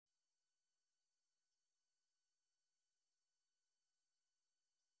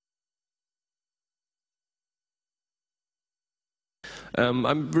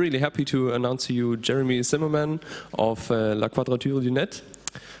I'm really happy to announce to you Jérémie Zimmermann of La Quadrature du Net,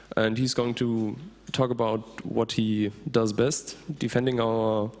 and he's going to talk about what he does best, defending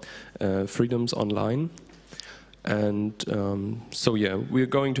our freedoms online. And so yeah, we're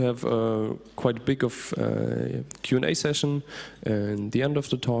going to have quite big of Q&A session in the end of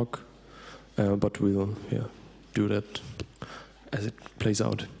the talk, but we'll do that as it plays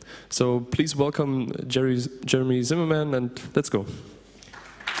out. So please welcome Jérémie Zimmermann, and let's go.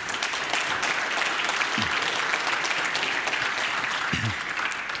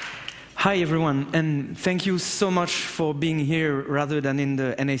 Hi everyone, and thank you so much for being here rather than in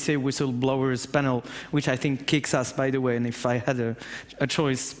the NSA whistleblowers panel, which I think kicks us, by the way, and if I had a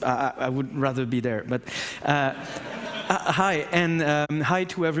choice, I would rather be there. But hi, and hi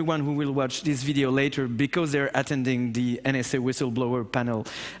to everyone who will watch this video later because they're attending the NSA whistleblower panel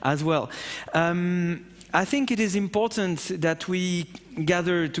as well. I think it is important that we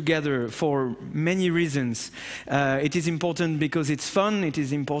gather together for many reasons. It is important because it's fun, it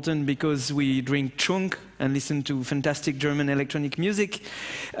is important because we drink chunk and listen to fantastic German electronic music.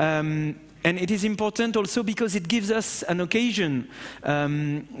 And it is important also because it gives us an occasion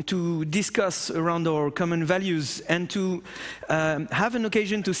to discuss around our common values and to have an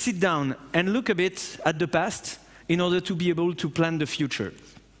occasion to sit down and look a bit at the past in order to be able to plan the future.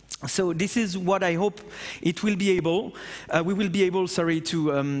 So this is what I hope we will be able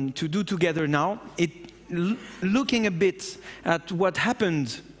to do together now. Looking a bit at what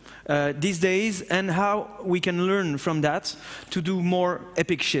happened these days and how we can learn from that to do more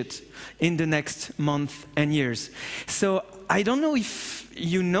epic shit in the next month and years. So I don't know if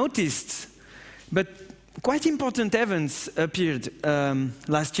you noticed, but quite important events appeared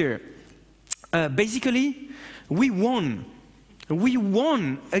last year. Basically, we won. We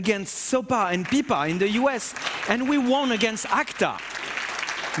won against SOPA and PIPA in the US, and we won against ACTA.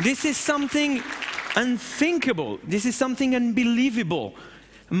 This is something unthinkable. This is something unbelievable.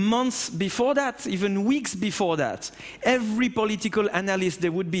 Months before that, even weeks before that, every political analyst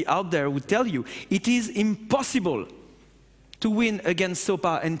that would be out there would tell you it is impossible to win against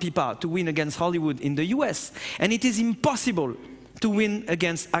SOPA and PIPA, to win against Hollywood in the US. And it is impossible to win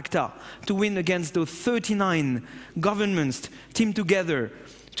against ACTA, to win against those 39 governments teamed together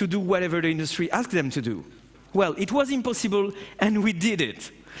to do whatever the industry asked them to do. Well, it was impossible, and we did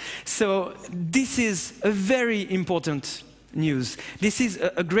it. So this is a very important news. This is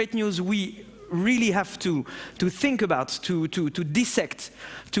a great news we really have to think about, to dissect,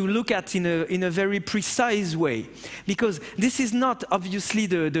 to look at in a very precise way. Because this is not obviously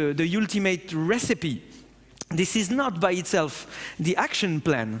the ultimate recipe. This is not by itself the action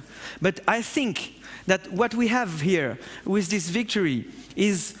plan, but I think that what we have here with this victory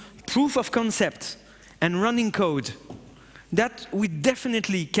is proof of concept and running code that we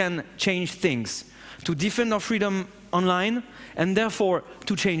definitely can change things to defend our freedom online and therefore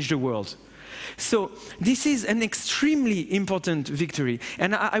to change the world. So this is an extremely important victory.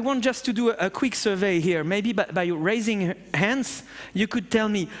 And I want just to do a quick survey here. Maybe by raising hands, you could tell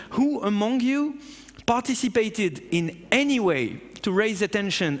me who among you participated in any way to raise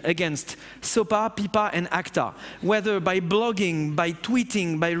attention against SOPA, PIPA, and ACTA, whether by blogging, by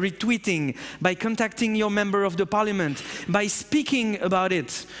tweeting, by retweeting, by contacting your member of the parliament, by speaking about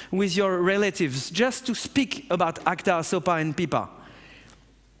it with your relatives, just to speak about ACTA, SOPA, and PIPA.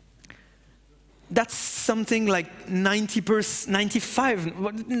 That's something like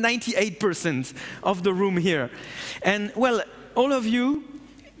 98% of the room here. And well, all of you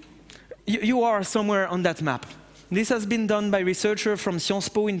are somewhere on that map. This has been done by researchers from Sciences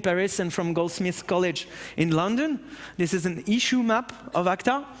Po in Paris and from Goldsmiths College in London. This is an issue map of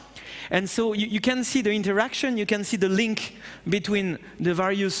ACTA. And so you can see the interaction, you can see the link between the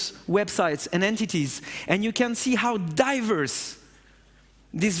various websites and entities, and you can see how diverse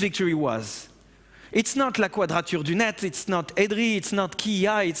this victory was. It's not La Quadrature du Net, it's not Edry, it's not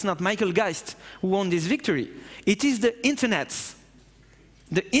Kia, it's not Michael Geist who won this victory. It is the Internetz.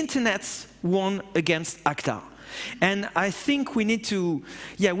 The Internetz won against ACTA. And I think we need to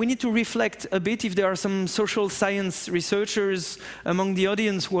reflect a bit if there are some social science researchers among the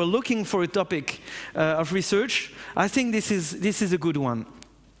audience who are looking for a topic of research. I think this is a good one.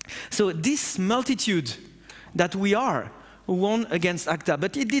 So this multitude that we are won against ACTA,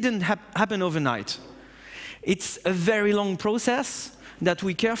 but it didn't happen overnight. It's a very long process that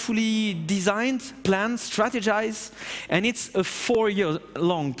we carefully designed, planned, strategized, and it's a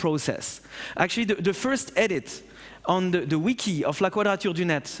 4-year-long process. Actually, the first edit on the wiki of La Quadrature du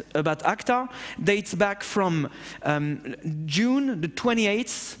Net about ACTA dates back from June the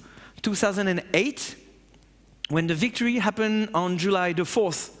 28th, 2008, when the victory happened on July the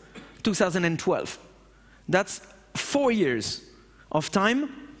 4th, 2012. That's 4 years of time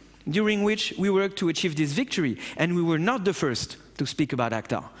during which we worked to achieve this victory, and we were not the first to speak about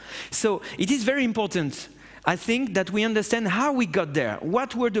ACTA. So it is very important, I think, that we understand how we got there.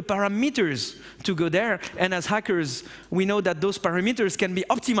 What were the parameters to go there? And as hackers, we know that those parameters can be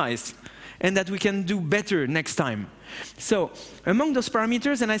optimized and that we can do better next time. So among those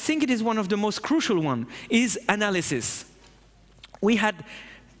parameters, and I think it is one of the most crucial ones, is analysis. We had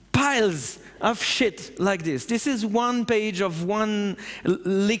piles of shit like this. This is one page of one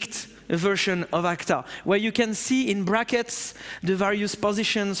leaked version of ACTA, where you can see in brackets the various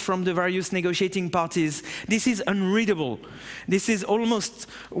positions from the various negotiating parties. This is unreadable. This is almost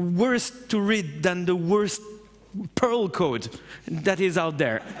worse to read than the worst Perl code that is out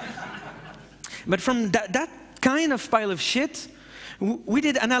there. But from that kind of pile of shit, we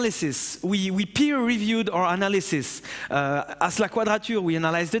did analysis. We peer-reviewed our analysis. As La Quadrature, we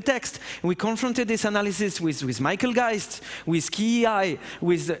analyzed the text. We confronted this analysis with Michael Geist, with KEI,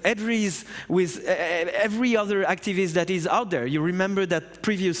 with Edries, with every other activist that is out there. You remember that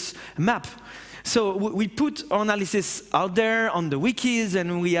previous map. So we put our analysis out there on the wikis,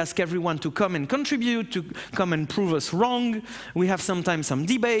 and we ask everyone to come and contribute, to come and prove us wrong. We have sometimes some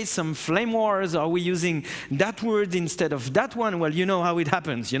debates, some flame wars. Are we using that word instead of that one? Well, you know how it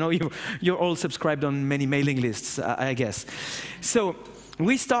happens. You know, you're all subscribed on many mailing lists, I guess. So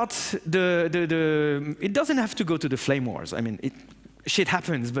we start it doesn't have to go to the flame wars. I mean, shit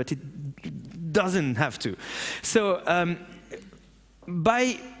happens, but it doesn't have to. So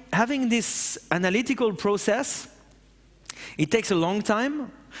by having this analytical process, it takes a long time.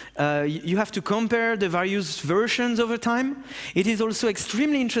 You have to compare the various versions over time. It is also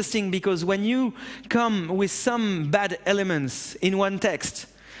extremely interesting because when you come with some bad elements in one text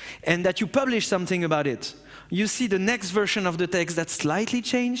and that you publish something about it, you see the next version of the text that's slightly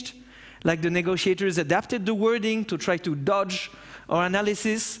changed, like the negotiators adapted the wording to try to dodge our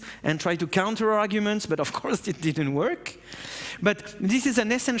analysis and try to counter our arguments, but of course it didn't work. But this is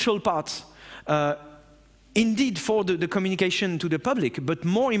an essential part, indeed, for the communication to the public. But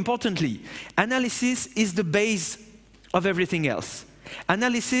more importantly, analysis is the base of everything else.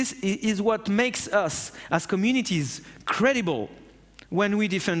 Analysis is what makes us, as communities, credible when we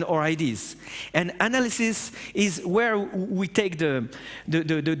defend our ideas. And analysis is where we take the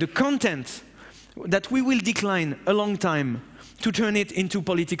content that we will decline a long time to turn it into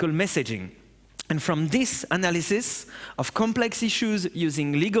political messaging. And from this analysis of complex issues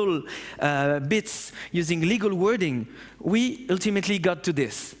using legal bits, using legal wording, we ultimately got to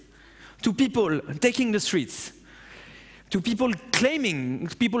this. To people taking the streets, to people claiming,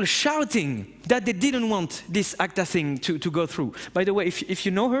 people shouting that they didn't want this ACTA thing to go through. By the way, if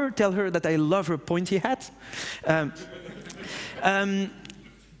you know her, tell her that I love her pointy hat.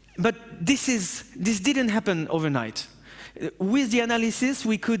 But this didn't happen overnight. With the analysis,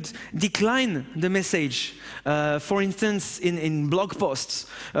 we could decline the message, for instance, in blog posts,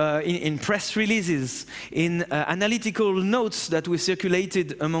 in press releases, in analytical notes that we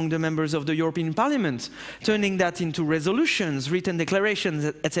circulated among the members of the European Parliament, turning that into resolutions, written declarations,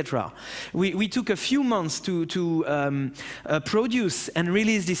 etc. We took a few months to produce and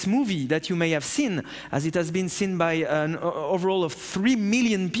release this movie that you may have seen, as it has been seen by an overall of 3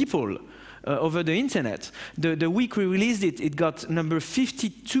 million people. Over the internet. The week we released it, it got number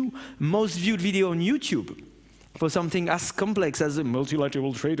 52 most viewed video on YouTube for something as complex as a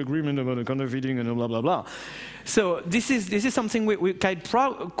multilateral trade agreement about a counterfeiting and blah, blah, blah. So this is something we're quite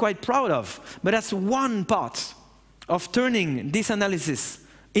proud of. But that's one part of turning this analysis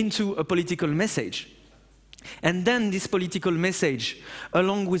into a political message. And then this political message,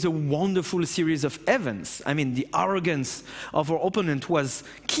 along with a wonderful series of events, I mean, the arrogance of our opponent was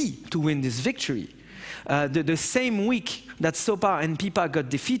key to win this victory. The same week that SOPA and PIPA got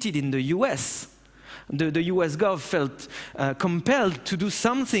defeated in the US, the US gov felt compelled to do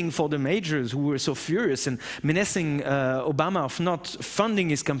something for the majors who were so furious and menacing Obama of not funding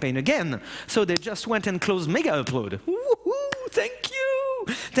his campaign again. So they just went and closed Mega Upload. Woohoo! Thank you!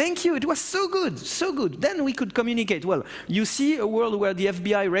 Thank you, it was so good, so good. Then we could communicate, well, you see a world where the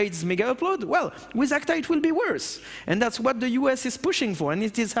FBI raids Mega Upload? Well, with ACTA it will be worse. And that's what the US is pushing for, and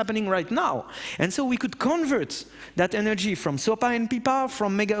it is happening right now. And so we could convert that energy from SOPA and PIPA,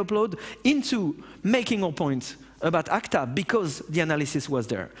 from Mega Upload, into making our point about ACTA because the analysis was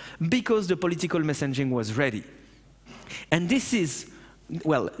there, because the political messaging was ready. And this is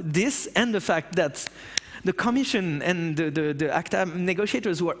well, this and the fact that the Commission and the ACTA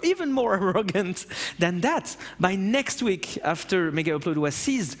negotiators were even more arrogant than that. By next week, after Mega Upload was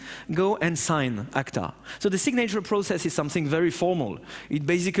seized, go and sign ACTA. So the signature process is something very formal. It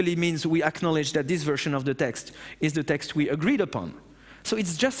basically means we acknowledge that this version of the text is the text we agreed upon. So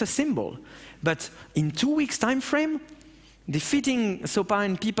it's just a symbol. But in 2 weeks' time frame, defeating SOPA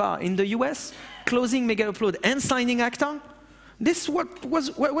and PIPA in the US, closing Mega Upload and signing ACTA, this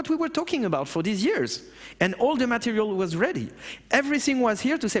was what we were talking about for these years. And all the material was ready. Everything was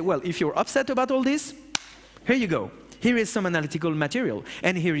here to say, well, if you're upset about all this, here you go. Here is some analytical material,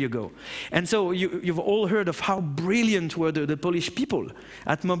 and here you go. And so you've all heard of how brilliant were the Polish people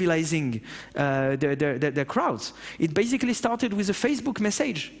at mobilizing their crowds. It basically started with a Facebook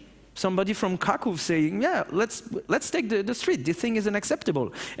message. Somebody from Krakow saying, yeah, let's take the street. This thing is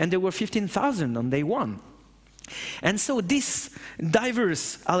unacceptable. And there were 15,000 on day one. And so this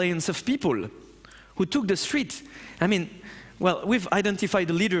diverse alliance of people who took the street, I mean, well, we've identified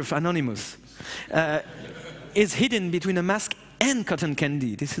the leader of Anonymous, is hidden between a mask and cotton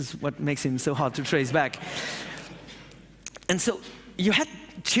candy. This is what makes him so hard to trace back. And so you had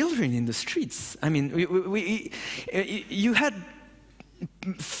children in the streets. I mean, you had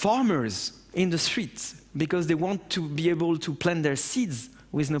farmers in the streets because they want to be able to plant their seeds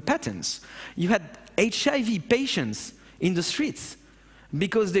with no patents. You had HIV patients in the streets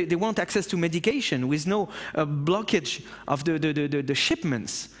because they want access to medication with no blockage of the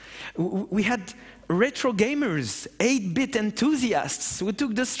shipments. We had retro gamers, 8-bit enthusiasts who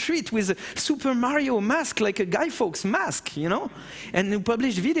took the street with a Super Mario mask, like a Guy Fawkes mask, you know? And who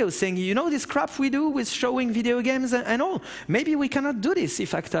published videos saying, you know this crap we do with showing video games and all? Maybe we cannot do this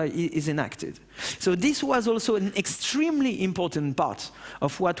if ACTA is enacted. So this was also an extremely important part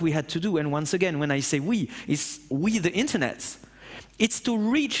of what we had to do. And once again, when I say we, it's we the Internetz. It's to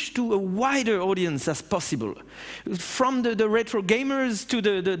reach to a wider audience as possible. From the retro gamers to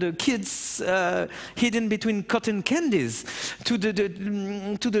the kids hidden between cotton candies, to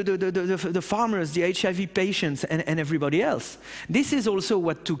the farmers, the HIV patients, and everybody else. This is also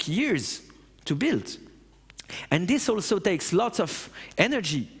what took years to build. And this also takes lots of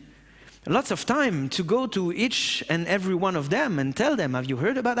energy, lots of time to go to each and every one of them and tell them, have you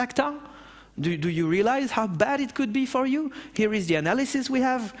heard about ACTA? Do you realize how bad it could be for you? Here is the analysis we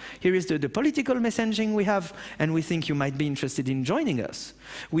have, here is the political messaging we have, and we think you might be interested in joining us.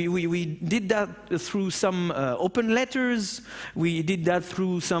 We did that through some open letters, we did that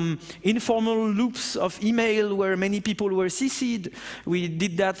through some informal loops of email where many people were CC'd, we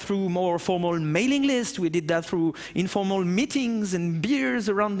did that through more formal mailing lists, we did that through informal meetings and beers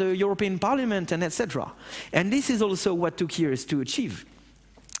around the European Parliament, and etc. And this is also what took years to achieve.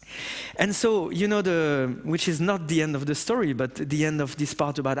 And so, you know, which is not the end of the story, but the end of this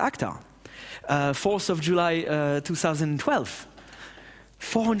part about ACTA. 4th of July 2012,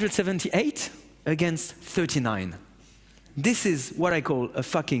 478 against 39. This is what I call a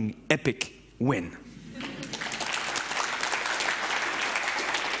fucking epic win.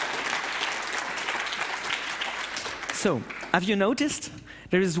 So, have you noticed?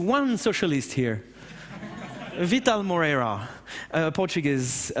 There is one socialist here. Vital Moreira,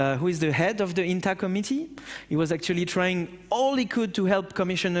 Portuguese, who is the head of the INTA committee. He was actually trying all he could to help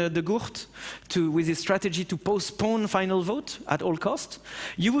Commissioner de Gucht with his strategy to postpone final vote at all cost.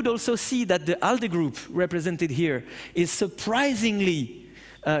 You would also see that the ALDE group represented here is surprisingly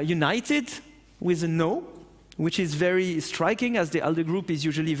united with a no, which is very striking as the ALDE group is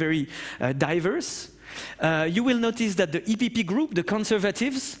usually very diverse. You will notice that the EPP group, the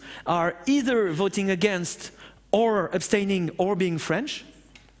conservatives, are either voting against or abstaining or being French.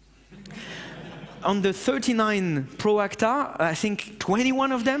 On the 39 pro-ACTA, I think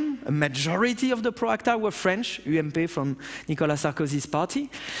 21 of them, a majority of the pro-ACTA were French, UMP from Nicolas Sarkozy's party.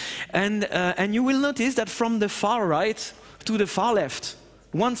 And you will notice that from the far right to the far left,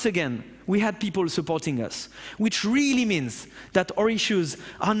 once again, we had people supporting us, which really means that our issues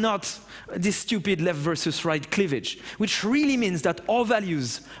are not this stupid left versus right cleavage, which really means that our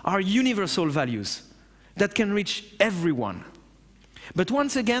values are universal values that can reach everyone. But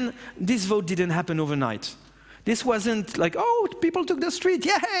once again, this vote didn't happen overnight. This wasn't like, oh, people took the street,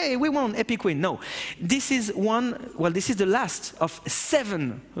 yay, we won, epic win. No, this is this is the last of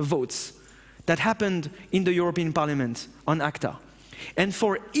 7 votes that happened in the European Parliament on ACTA. And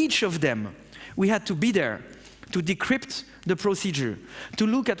for each of them, we had to be there to decrypt the procedure, to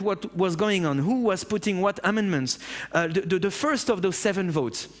look at what was going on, who was putting what amendments. The first of those 7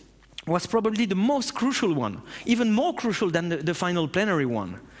 votes was probably the most crucial one, even more crucial than the final plenary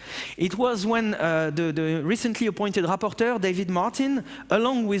one. It was when the recently appointed rapporteur, David Martin,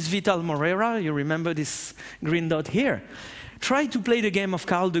 along with Vital Moreira, you remember this green dot here, tried to play the game of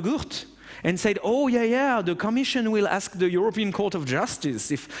Karl de Gucht and said, oh, yeah, the Commission will ask the European Court of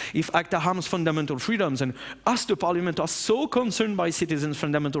Justice if ACTA harms fundamental freedoms, and us, the Parliament, are so concerned by citizens'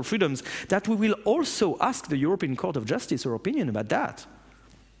 fundamental freedoms that we will also ask the European Court of Justice her opinion about that.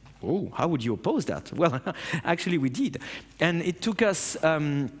 Oh, how would you oppose that? Well, actually we did. And it took us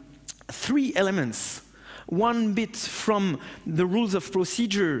 3 elements. One bit from the rules of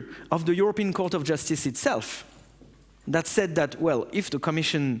procedure of the European Court of Justice itself that said that, well, if the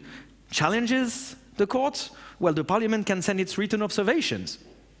Commission challenges the court, well, the Parliament can send its written observations.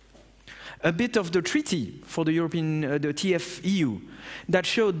 A bit of the treaty for the European, the TF-EU, that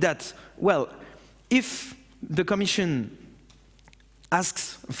showed that, well, if the Commission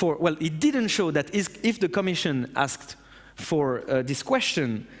asks for, well, it didn't show that if the Commission asked for this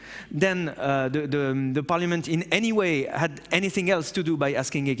question, then the Parliament in any way had anything else to do by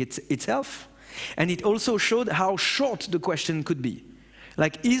asking it itself. And it also showed how short the question could be.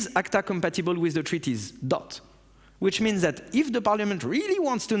 Like, is ACTA compatible with the treaties? Dot. Which means that if the Parliament really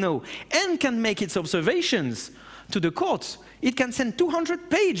wants to know and can make its observations to the court, it can send 200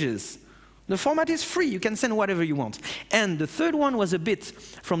 pages. The format is free, you can send whatever you want. And the third one was a bit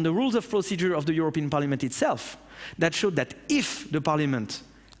from the rules of procedure of the European Parliament itself that showed that if the Parliament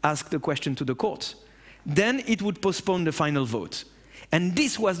asked the question to the court, then it would postpone the final vote. And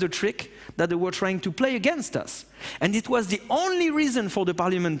this was the trick that they were trying to play against us. And it was the only reason for the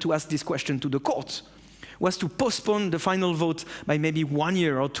Parliament to ask this question to the court, was to postpone the final vote by maybe 1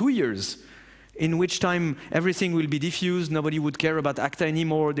 year or 2 years, in which time everything will be diffused, nobody would care about ACTA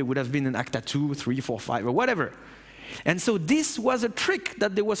anymore, there would have been an ACTA 2, 3, 4, 5, or whatever. And so this was a trick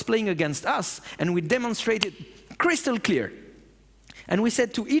that they was playing against us, and we demonstrated crystal clear. And we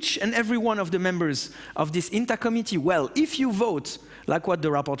said to each and every one of the members of this INTA committee, well, if you vote like what the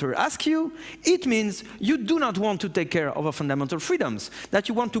rapporteur asks you, it means you do not want to take care of our fundamental freedoms, that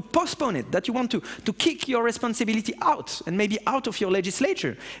you want to postpone it, that you want to kick your responsibility out, and maybe out of your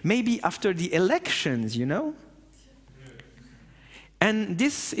legislature, maybe after the elections, you know? And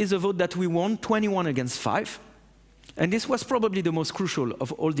this is a vote that we won, 21 against 5. And this was probably the most crucial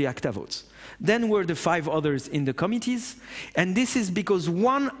of all the ACTA votes. Then were the 5 others in the committees, and this is because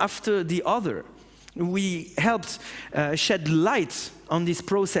one after the other, we helped shed light on this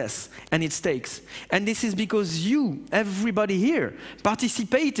process and its stakes. And this is because you, everybody here,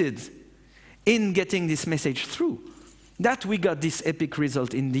 participated in getting this message through, that we got this epic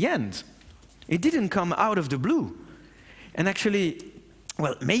result in the end. It didn't come out of the blue. And actually,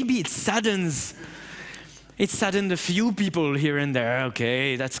 well, maybe it saddened a few people here and there.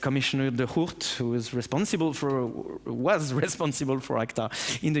 Okay, that's Commissioner de Gucht, who was responsible for ACTA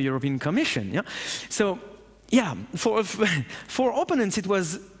in the European Commission. Yeah? So, yeah, for opponents, it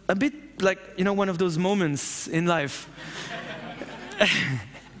was a bit like, you know, one of those moments in life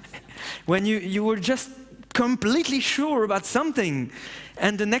when you were just completely sure about something,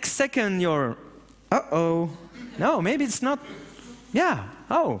 and the next second you're, uh-oh, no, maybe it's not, yeah,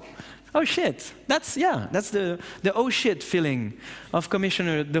 oh shit, that's the oh shit feeling of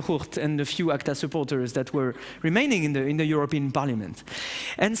Commissioner de Gucht and the few ACTA supporters that were remaining in the European Parliament.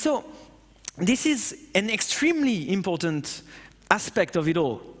 And so this is an extremely important aspect of it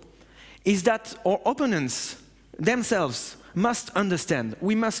all, is that our opponents themselves must understand.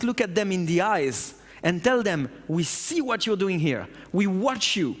 We must look at them in the eyes and tell them, we see what you're doing here, we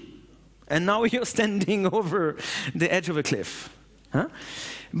watch you, and now you're standing over the edge of a cliff. Huh?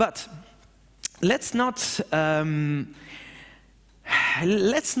 But let's not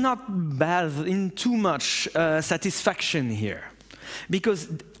bathe in too much satisfaction here, because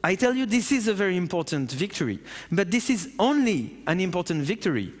I tell you this is a very important victory, but this is only an important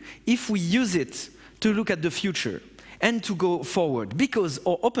victory if we use it to look at the future and to go forward, because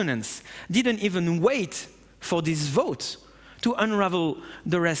our opponents didn't even wait for this vote to unravel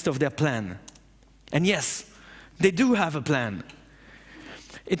the rest of their plan. And yes, they do have a plan.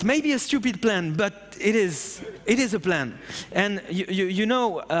 It may be a stupid plan, but it is a plan. And you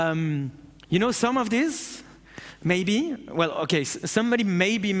know some of this, maybe. Well, okay, somebody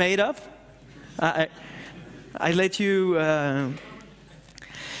maybe made up. I let you.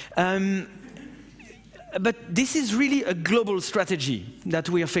 But this is really a global strategy that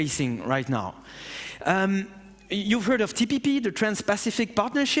we are facing right now. You've heard of TPP, the Trans-Pacific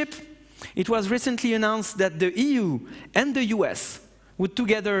Partnership. It was recently announced that the EU and the US would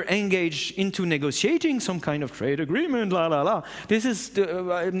together engage into negotiating some kind of trade agreement, la la la. This is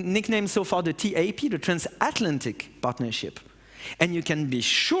the, nicknamed so far the TAP, the Transatlantic Partnership. And you can be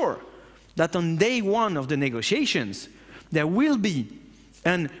sure that on day one of the negotiations, there will be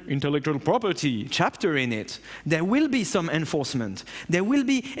an intellectual property chapter in it. There will be some enforcement. There will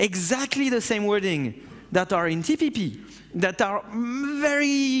be exactly the same wording that are in TPP, that are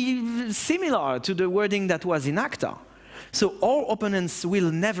very similar to the wording that was in ACTA. So all opponents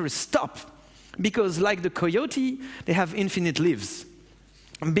will never stop, because like the coyote, they have infinite lives.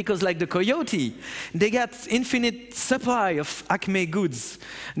 Because like the coyote, they get infinite supply of Acme goods.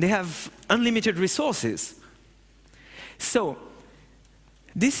 They have unlimited resources. So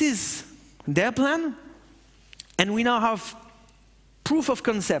this is their plan, and we now have proof of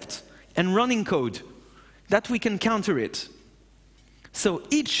concept and running code that we can counter it. So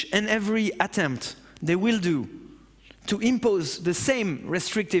each and every attempt they will do to impose the same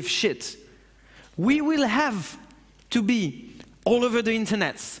restrictive shit, we will have to be all over the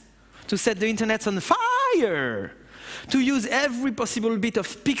Internetz, to set the Internetz on fire, to use every possible bit of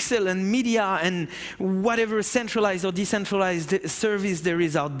pixel and media and whatever centralized or decentralized service there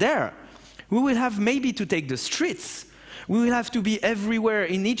is out there. We will have maybe to take the streets. We will have to be everywhere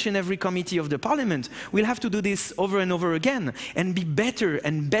in each and every committee of the parliament. We'll have to do this over and over again and be better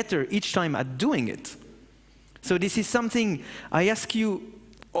and better each time at doing it. So this is something I ask you,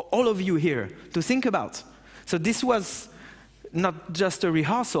 all of you here, to think about. So this was not just a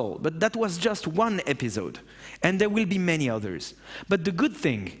rehearsal, but that was just one episode. And there will be many others. But the good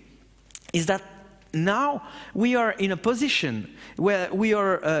thing is that now we are in a position where we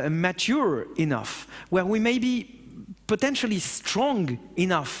are mature enough, where we may be potentially strong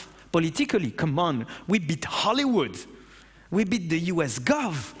enough politically. Come on, we beat Hollywood. We beat the US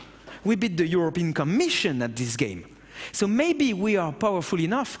Gov. We beat the European Commission at this game. So maybe we are powerful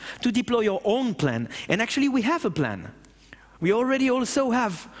enough to deploy our own plan. And actually we have a plan. We already also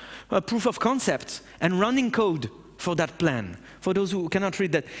have a proof of concept and running code for that plan. For those who cannot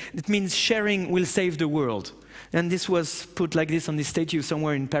read that, it means sharing will save the world. And this was put like this on this statue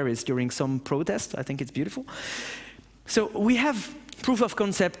somewhere in Paris during some protest. I think it's beautiful. So we have proof of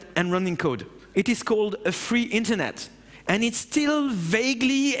concept and running code. It is called a free internet. And it still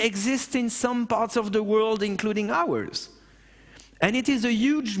vaguely exists in some parts of the world, including ours. And it is a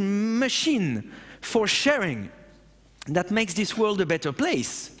huge machine for sharing that makes this world a better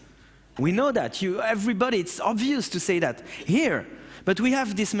place. We know that. Everybody, it's obvious to say that here. But we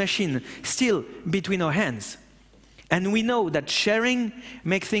have this machine still between our hands. And we know that sharing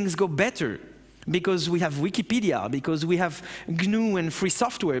makes things go better, because we have Wikipedia, because we have GNU and free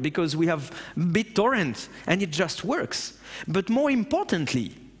software, because we have BitTorrent, and it just works. But more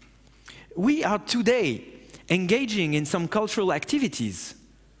importantly, we are today engaging in some cultural activities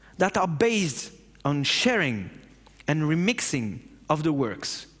that are based on sharing and remixing of the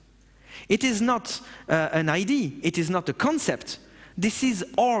works. It is not an idea, it is not a concept. This is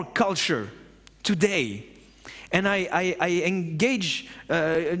our culture today. And I engage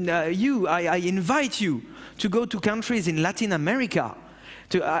you, I invite you to go to countries in Latin America.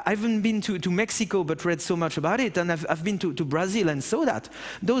 I haven't been to Mexico, but read so much about it, and I've been to Brazil and saw that.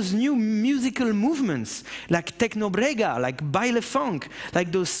 Those new musical movements, like Tecnobrega, like Baile Funk,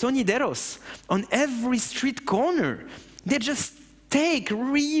 like those sonideros, on every street corner, they just take,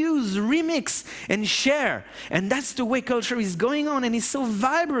 reuse, remix, and share. And that's the way culture is going on, and it's so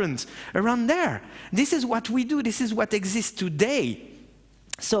vibrant around there. This is what we do. This is what exists today.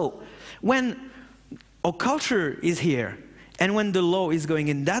 So when our culture is here, and when the law is going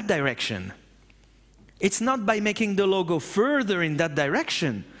in that direction, it's not by making the law go further in that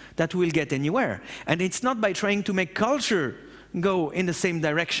direction that we'll get anywhere. And it's not by trying to make culture go in the same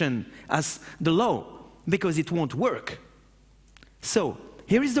direction as the law, because it won't work. So,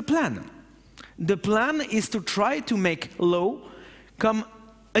 here is the plan. The plan is to try to make law come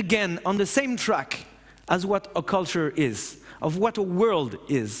again on the same track as what a culture is, of what a world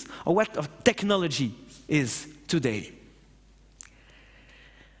is, or what a technology is today.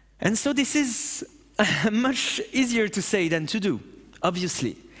 And so this is much easier to say than to do,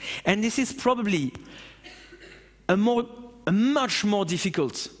 obviously. And this is probably a much more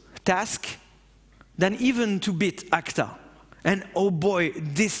difficult task than even to beat ACTA. And oh boy,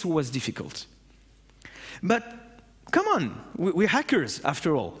 this was difficult. But come on, we're hackers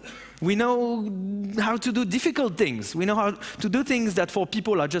after all. We know how to do difficult things. We know how to do things that for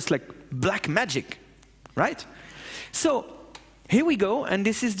people are just like black magic, right? So here we go, and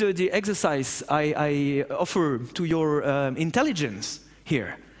this is the exercise I offer to your intelligence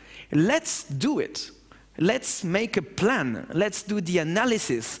here. Let's do it. let's make a plan. Let's do the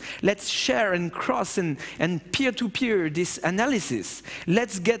analysis. Let's share and cross and peer-to-peer this analysis.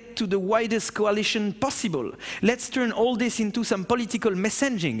 Let's get to the widest coalition possible. Let's turn all this into some political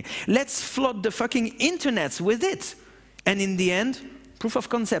messaging. Let's flood the fucking Internetz with it. And in the end, proof of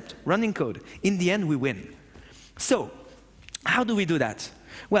concept, running code. In the end, we win. So, how do we do that?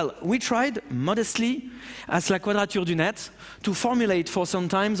 Well, we tried modestly, as La Quadrature du Net, to formulate for some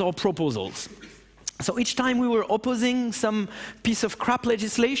time our proposals. So each time we were opposing some piece of crap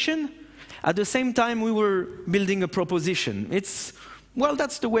legislation, at the same time we were building a proposition. It's, well,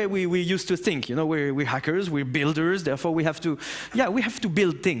 that's the way we used to think. You know, we're hackers, we're builders, therefore we have to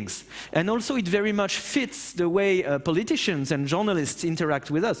build things. And also it very much fits the way politicians and journalists interact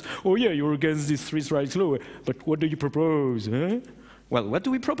with us. Oh yeah, you're against this free rights law, but what do you propose, huh? Well, what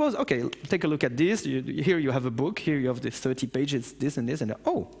do we propose? Okay, take a look at this. Here you have a book. Here you have the 30 pages, this and this, and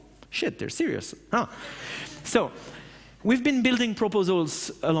oh, shit, they're serious. Huh. So we've been building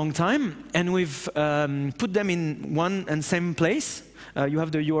proposals a long time, and we've put them in one and same place. You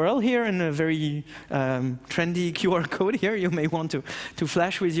have the URL here and a very trendy QR code here you may want to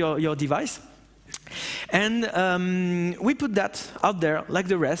flash with your device. And we put that out there like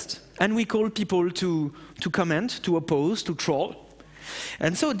the rest, and we call people to comment, to oppose, to troll.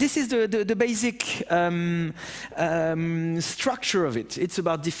 And so this is the basic structure of it. It's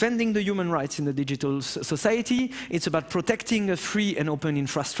about defending the human rights in the digital society. It's about protecting a free and open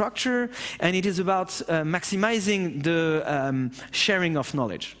infrastructure. And it is about maximizing the sharing of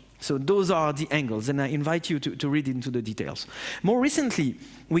knowledge. So those are the angles, and I invite you to read into the details. More recently,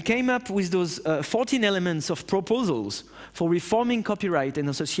 we came up with those 14 elements of proposals for reforming copyright and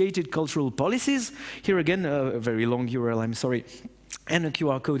associated cultural policies. Here again, a very long URL, I'm sorry. And a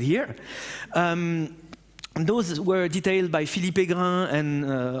QR code here. Those were detailed by Philippe Aigrin and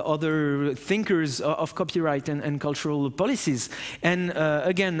other thinkers of copyright and cultural policies. And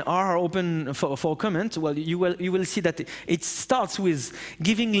again, are open for comment. Well, you will see that it starts with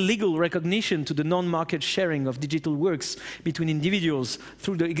giving legal recognition to the non-market sharing of digital works between individuals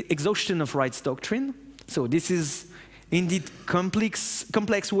through the exhaustion of rights doctrine. So this is indeed complex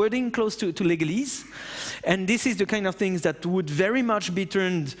wording, close to legalese. And this is the kind of things that would very much be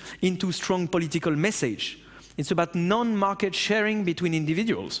turned into strong political message. It's about non-market sharing between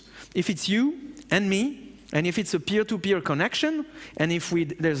individuals. If it's you and me, and if it's a peer-to-peer connection, and if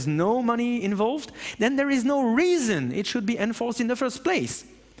there's no money involved, then there is no reason it should be enforced in the first place.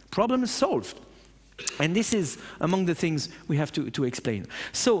 Problem solved. And this is among the things we have to explain.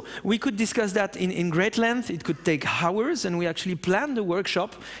 So we could discuss that in great length. It could take hours, and we actually planned a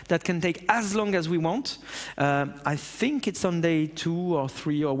workshop that can take as long as we want. I think it's on day 2 or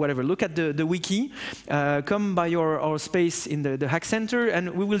 3 or whatever. Look at the wiki. Come by our space in the Hack Center, and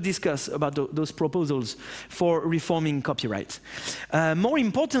we will discuss about those proposals for reforming copyright. More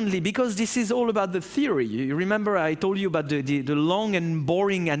importantly, because this is all about the theory. You remember I told you about the long and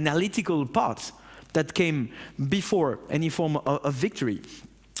boring analytical part that came before any form of victory.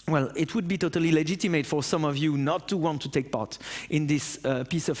 Well, it would be totally legitimate for some of you not to want to take part in this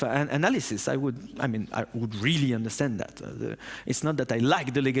piece of analysis. I would really understand that. It's not that I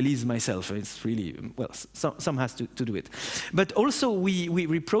like the legalese myself. It's really, well, some has to do it. But also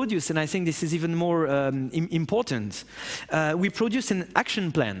we produce, and I think this is even more important, we produce an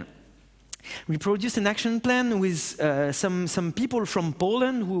action plan. We produced an action plan with some people from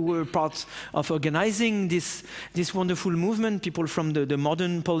Poland who were part of organizing this wonderful movement, people from the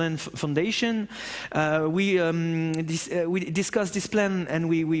Modern Poland Foundation. We discussed this plan, and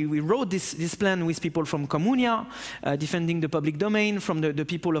we wrote this plan with people from Comunia, defending the public domain, from the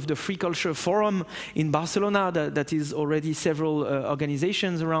people of the Free Culture Forum in Barcelona, that is already several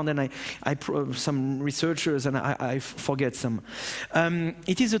organizations around, and some researchers, and I forget some.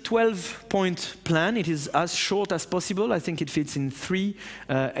 It is a 12-point plan. It is as short as possible. I think it fits in 3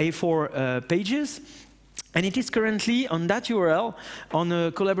 A4 pages. And it is currently on that URL on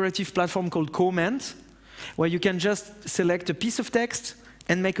a collaborative platform called Comment, where you can just select a piece of text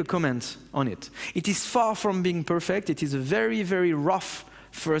and make a comment on it. It is far from being perfect. It is a very, very rough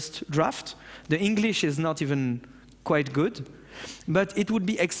first draft. The English is not even quite good. But it would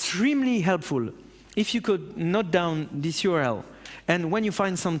be extremely helpful if you could note down this URL. And when you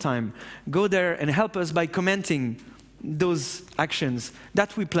find some time, go there and help us by commenting those actions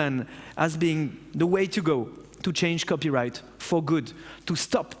that we plan as being the way to go to change copyright for good, to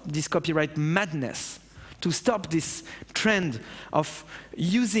stop this copyright madness, to stop this trend of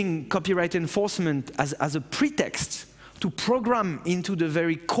using copyright enforcement as a pretext to program into the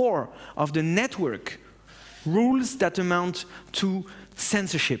very core of the network rules that amount to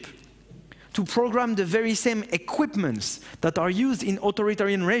censorship, to program the very same equipments that are used in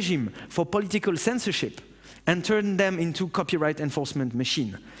authoritarian regime for political censorship and turn them into copyright enforcement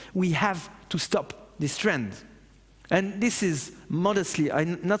machine. We have to stop this trend. And this is, modestly,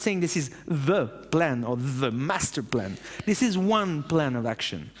 I'm not saying this is the plan or the master plan. This is one plan of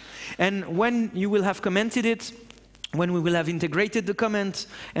action. And when you will have commented it, when we will have integrated the comment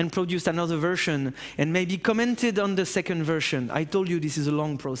and produced another version and maybe commented on the second version, I told you this is a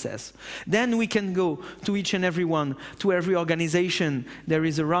long process. Then we can go to each and every one, to every organization there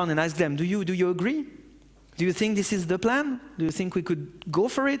is around and ask them, do you agree? Do you think this is the plan? Do you think we could go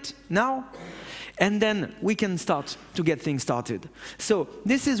for it now? And then we can start to get things started. So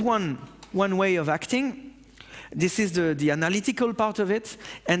this is one way of acting. This is the analytical part of it.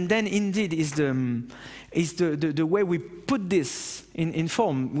 And then indeed is the way we put this in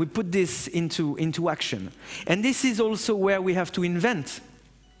form. We put this into action. And this is also where we have to invent.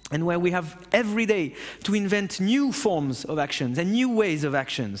 And where we have every day to invent new forms of actions and new ways of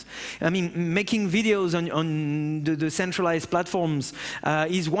actions. I mean, making videos on the centralized platforms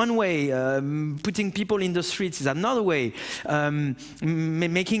is one way. Putting people in the streets is another way.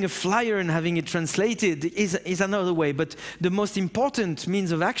 Making a flyer and having it translated is another way. But the most important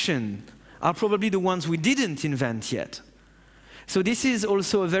means of action are probably the ones we didn't invent yet. So this is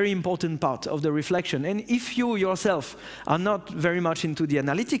also a very important part of the reflection. And if you yourself are not very much into the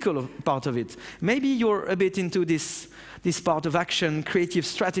analytical part of it, maybe you're a bit into this part of action, creative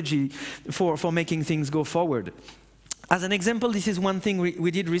strategy for making things go forward. As an example, this is one thing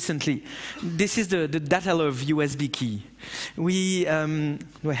we did recently. This is the data love USB key.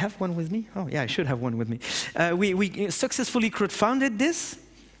 Do I have one with me? Oh, yeah, I should have one with me. We successfully crowdfunded this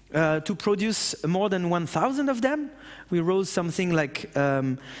to produce more than 1,000 of them. We rose something like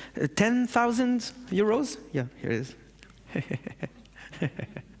 10,000 euros. Yeah, here it is.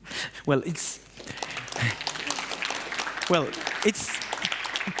 Well, it's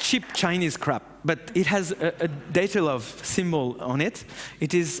cheap Chinese crap, but it has a data love symbol on it.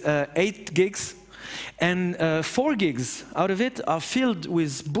 It is 8 gigs, and 4 gigs out of it are filled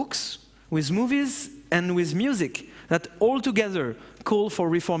with books, with movies, and with music that all together call for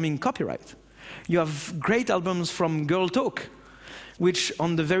reforming copyright. You have great albums from Girl Talk, which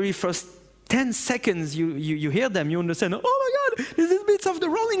on the very first 10 seconds you hear them, you understand, oh my God, this is bits of the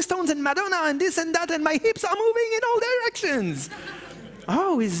Rolling Stones and Madonna and this and that, and my hips are moving in all directions.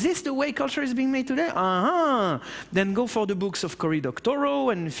 Oh, is this the way culture is being made today? Then go for the books of Cory Doctorow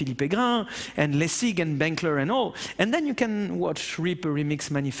and Philippe Aigrin and Lessig and Benkler and all. And then you can watch Reaper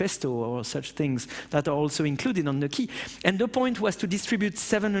Remix Manifesto or such things that are also included on the key. And the point was to distribute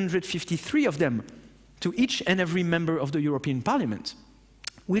 753 of them to each and every member of the European Parliament,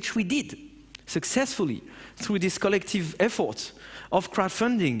 which we did successfully through this collective effort of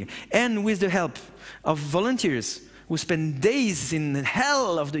crowdfunding and with the help of volunteers who spent days in the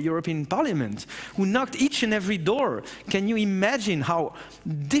hell of the European Parliament, who knocked each and every door. Can you imagine how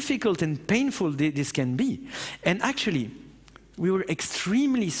difficult and painful this can be? And actually, we were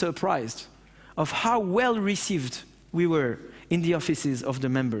extremely surprised of how well received we were in the offices of the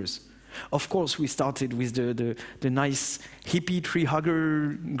members. Of course, we started with the nice hippie tree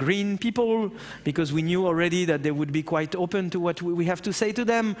hugger green people, because we knew already that they would be quite open to what we have to say to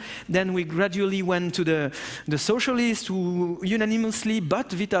them. Then we gradually went to the socialists who unanimously, but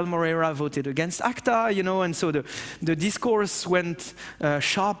Vital Moreira voted against ACTA, you know, and so the discourse went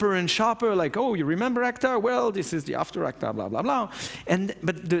sharper and sharper, like, oh, you remember ACTA? Well, this is the after ACTA, blah, blah, blah.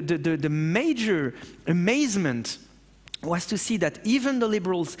 But the major amazement was to see that even the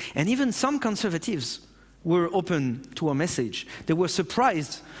liberals and even some conservatives were open to our message. They were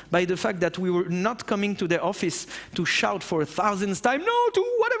surprised by the fact that we were not coming to their office to shout for 1,000th time, no to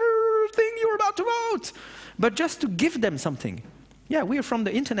whatever thing you're about to vote, but just to give them something. Yeah, we're from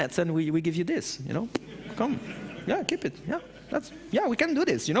the Internetz and we give you this, you know, come, yeah, keep it, yeah, we can do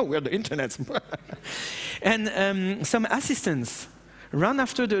this, you know, we're the Internetz. And some assistants run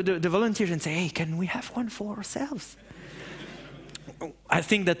after the volunteers and say, hey, can we have one for ourselves? I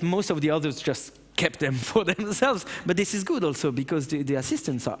think that most of the others just kept them for themselves, but this is good also because the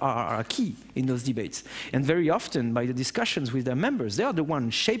assistants are key in those debates. And very often, by the discussions with their members, they are the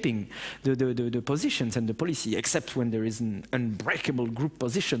ones shaping the positions and the policy, except when there is an unbreakable group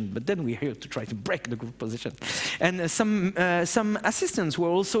position, but then we're here to try to break the group position. And some assistants were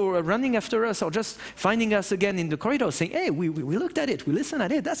also running after us or just finding us again in the corridor saying, hey, we looked at it, we listened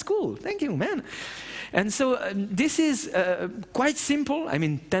at it, that's cool, thank you, man. And so this is quite simple. I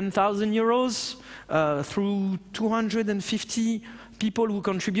mean, 10,000 euros through 250 people who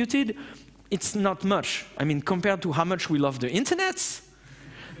contributed. It's not much. I mean, compared to how much we love the Internetz,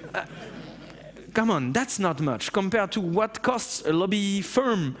 come on, that's not much compared to what costs a lobby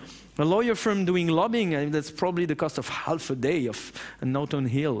firm, a lawyer firm doing lobbying. And that's probably the cost of half a day of Norton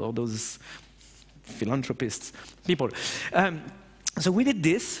Hill or those philanthropists, people. So we did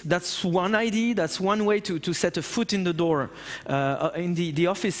this. That's one idea. That's one way to set a foot in the door in the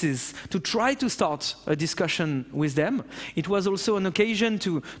offices to try to start a discussion with them. It was also an occasion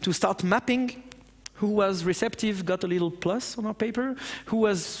to start mapping. Who was receptive got a little plus on our paper. Who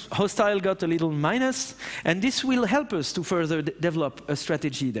was hostile got a little minus. And this will help us to further develop a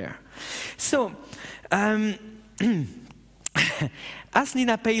strategy there. So, as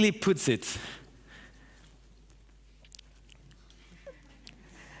Nina Paley puts it,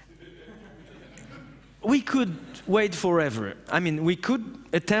 we could wait forever. I mean, we could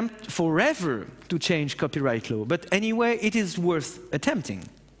attempt forever to change copyright law. But anyway, it is worth attempting.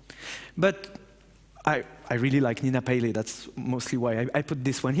 But I really like Nina Paley. That's mostly why I put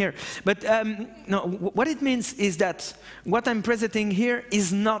this one here. But no, what it means is that what I'm presenting here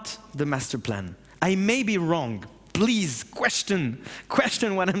is not the master plan. I may be wrong. Please question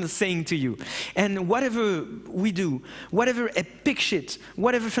what I'm saying to you. And whatever we do, whatever epic shit,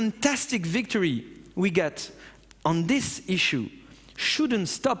 whatever fantastic victory we get on this issue shouldn't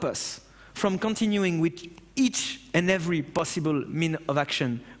stop us from continuing with each and every possible mean of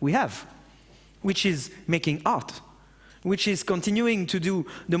action we have, which is making art, which is continuing to do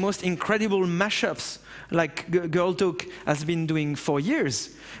the most incredible mashups like Girl Talk has been doing for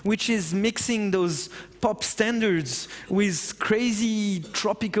years, which is mixing those pop standards with crazy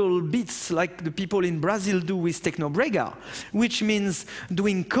tropical beats like the people in Brazil do with Tecnobrega, which means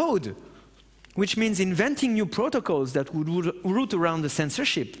doing code, which means inventing new protocols that would root around the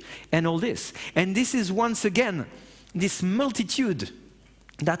censorship and all this. And this is once again this multitude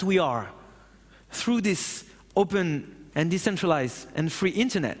that we are through this open and decentralized and free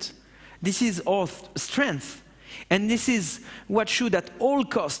internet. This is our strength. And this is what should at all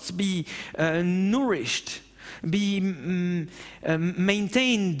costs be nourished, be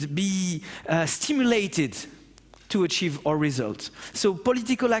maintained, be stimulated to achieve our results. So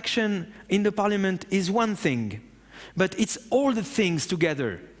political action in the parliament is one thing, but it's all the things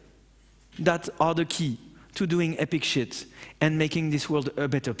together that are the key to doing epic shit and making this world a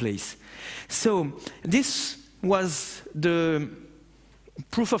better place. So this was the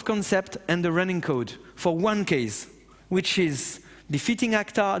proof of concept and the running code for one case, which is defeating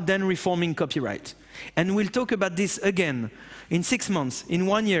ACTA, then reforming copyright. And we'll talk about this again in 6 months, in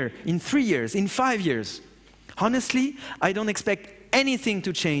 1 year, in 3 years, in 5 years. Honestly, I don't expect anything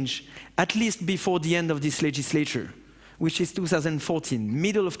to change, at least before the end of this legislature, which is 2014.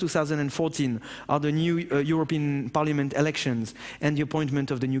 Middle of 2014 are the new European Parliament elections and the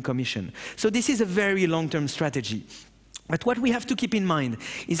appointment of the new Commission. So this is a very long-term strategy. But what we have to keep in mind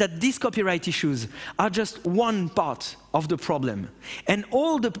is that these copyright issues are just one part of the problem. And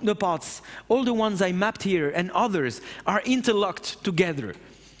all the parts, all the ones I mapped here and others, are interlocked together.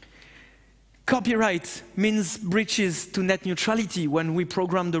 Copyright means breaches to net neutrality when we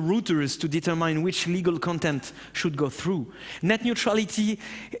program the routers to determine which legal content should go through. Net neutrality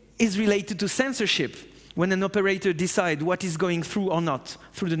is related to censorship when an operator decides what is going through or not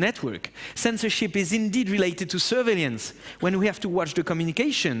through the network. Censorship is indeed related to surveillance when we have to watch the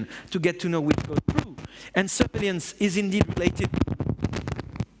communication to get to know which goes through. And surveillance is indeed related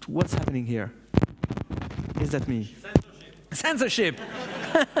to what's happening here. Is that me? Censorship.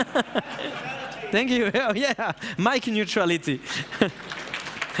 Thank you. Oh, yeah, mic neutrality.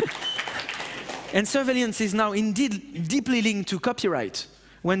 And surveillance is now indeed deeply linked to copyright.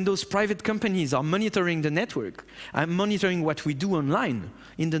 When those private companies are monitoring the network, monitoring what we do online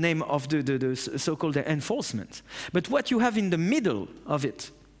in the name of the so-called enforcement. But what you have in the middle of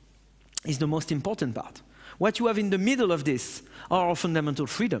it is the most important part. What you have in the middle of this are our fundamental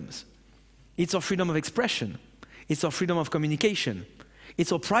freedoms. It's our freedom of expression. It's our freedom of communication.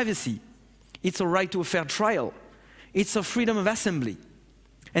 It's our privacy. It's our right to a fair trial. It's our freedom of assembly.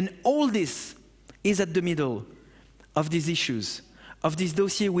 And all this is at the middle of these issues, of this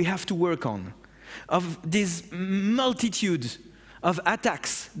dossier we have to work on, of this multitude of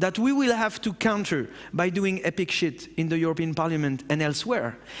attacks that we will have to counter by doing epic shit in the European Parliament and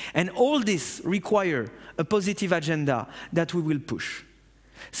elsewhere. And all this require a positive agenda that we will push.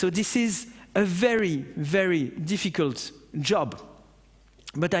 So this is a very, very difficult job.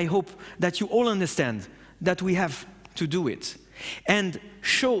 But I hope that you all understand that we have to do it. And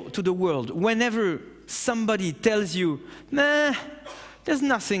show to the world, whenever somebody tells you, nah, there's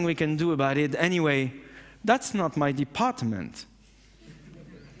nothing we can do about it anyway, that's not my department.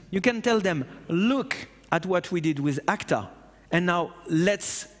 You can tell them, look at what we did with ACTA, And now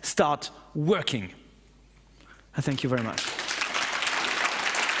let's start working. I thank you very much.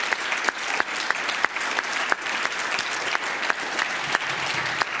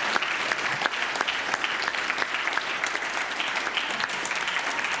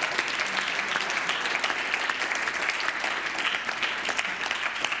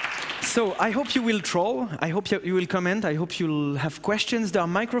 So I hope you will troll, I hope you will comment, I hope you'll have questions. There are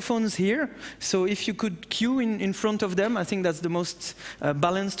microphones here, so if you could queue in front of them, I think that's the most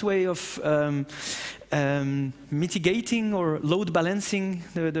balanced way of mitigating or load balancing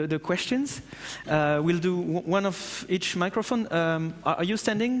the questions. We'll do one of each microphone. Are you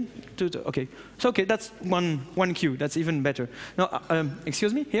standing? Okay, so okay, that's one queue, that's even better. No,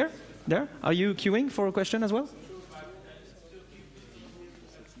 excuse me, here, there, are you queuing for a question as well?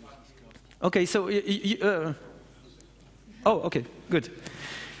 Okay, so oh, okay, good.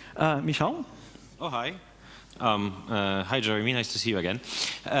 Michal? Oh, hi. Hi, Jérémie. Nice to see you again.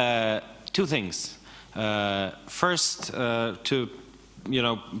 Two things. First, to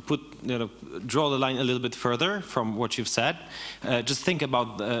draw the line a little bit further from what you've said. Just think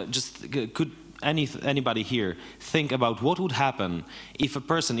about could anybody here think about what would happen if an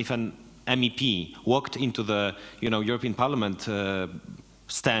MEP walked into the European Parliament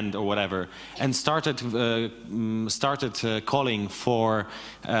stand or whatever and started calling for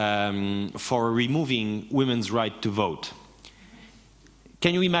removing women's right to vote.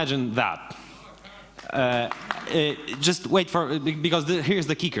 Can you imagine that? Just wait for, because here's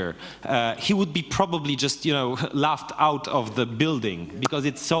the kicker. He would be probably just laughed out of the building because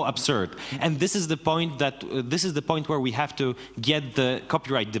it's so absurd. And this is the point where we have to get the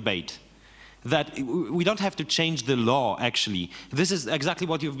copyright debate. That we don't have to change the law, actually. This is exactly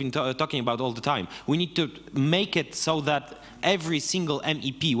what you've been talking about all the time. We need to make it so that every single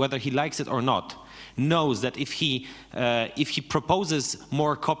MEP, whether he likes it or not, knows that if he proposes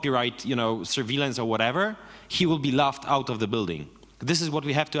more copyright, surveillance or whatever, he will be laughed out of the building. This is what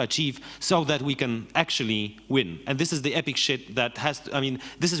we have to achieve so that we can actually win. And this is the epic shit that has to,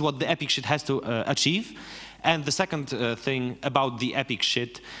 this is what the epic shit has to achieve. And the second thing about the epic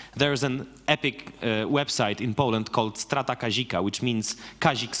shit, there's an epic website in Poland called Strata Kazika, which means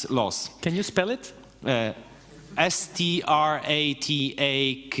Kazik's loss. Can you spell it?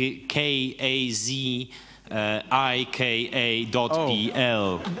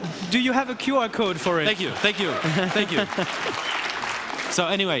 STRATAKAZIKA.pl. Do you have a QR code for it? Thank you, thank you, thank you. So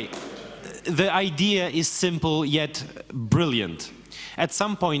anyway, the idea is simple yet brilliant. At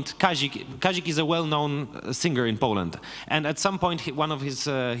some point, Kazik is a well-known singer in Poland, and at some point one of his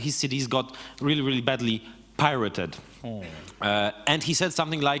CDs got really badly pirated. Oh. And he said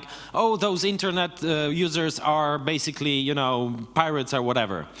something like, "Oh, those internet users are basically, pirates or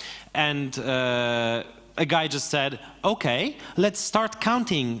whatever." And a guy just said, "Okay, let's start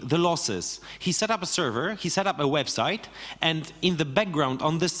counting the losses." He set up a server, he set up a website, and in the background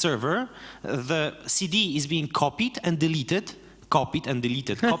on this server, the CD is being copied and deleted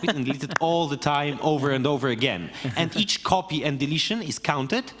all the time, over and over again. And each copy and deletion is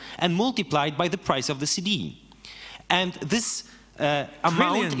counted and multiplied by the price of the CD. And this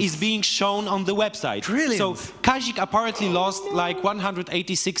amount is being shown on the website. So Kazik apparently lost like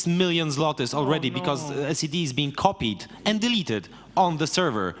 186 million zlotys already because a CD is being copied and deleted on the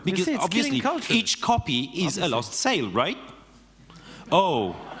server. Because obviously each copy is a lost sale, right?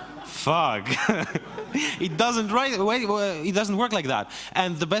 Oh. Fuck. It doesn't work like that.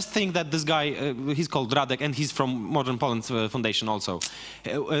 And the best thing that this guy, he's called Radek, and he's from Modern Poland Foundation also.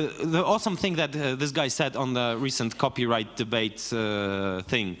 The awesome thing that this guy said on the recent copyright debate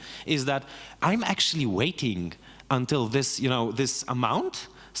thing is that I'm actually waiting until this, this amount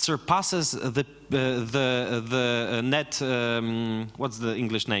surpasses the net. What's the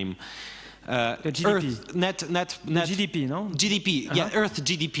English name? The GDP. Earth, net GDP, no? GDP, yeah, Earth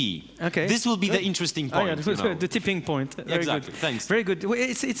GDP. Okay. This will be the interesting point. The tipping point. Very exactly. Good. Thanks. Very good.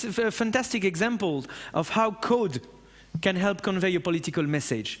 It's a fantastic example of how code can help convey a political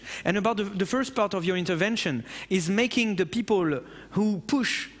message. And about the first part of your intervention is making the people who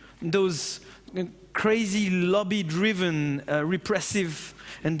push those crazy lobby-driven, repressive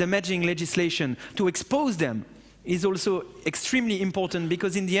and damaging legislation, to expose them is also extremely important,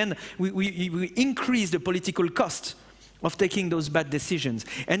 because in the end we increase the political cost of taking those bad decisions.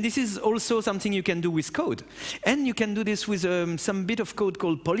 And this is also something you can do with code. And you can do this with some bit of code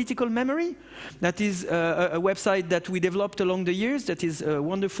called political memory. That is a website that we developed along the years. That is a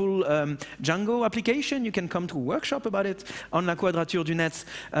wonderful Django application. You can come to a workshop about it on La Quadrature du Net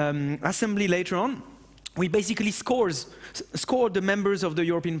assembly later on. We basically score the members of the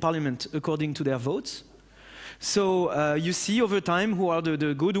European Parliament according to their votes. So you see over time who are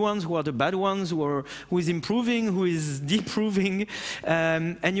the good ones, who are the bad ones, who is improving, who is deproving.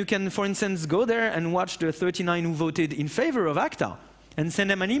 And you can, for instance, go there and watch the 39 who voted in favor of ACTA and send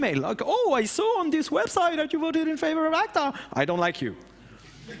them an email like, oh, I saw on this website that you voted in favor of ACTA. I don't like you.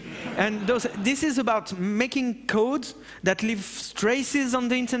 And this is about making code that leaves traces on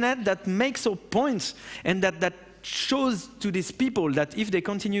the internet, that makes a point, and that shows to these people that if they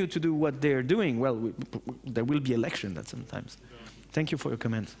continue to do what they're doing, well, there will be election at some times. Thank you for your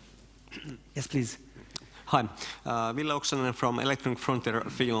comment. Yes, please. Hi, Ville Oksanen from Electronic Frontier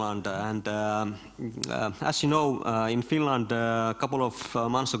Finland, and as you know, in Finland a couple of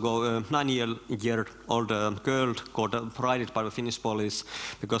months ago, a 9-year-old girl got paraded by the Finnish police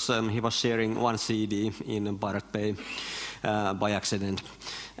because he was sharing one CD in Pirate Bay by accident.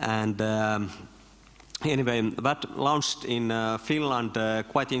 And anyway, that launched in Finland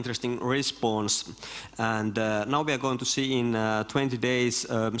quite interesting response, and now we are going to see in 20 days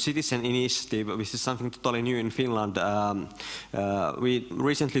citizen initiative, which is something totally new in Finland. We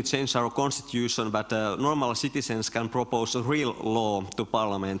recently changed our constitution, but normal citizens can propose a real law to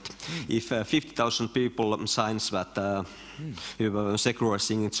parliament if 50,000 people signs that with a secure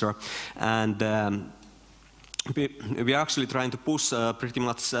signature. And we are actually trying to push pretty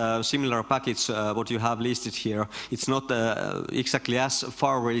much similar package what you have listed here. It's not exactly as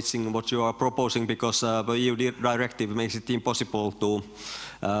far-reaching what you are proposing because the EU directive makes it impossible to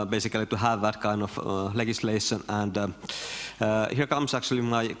basically to have that kind of legislation. And here comes actually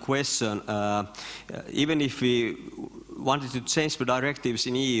my question. Even if we wanted to change the directives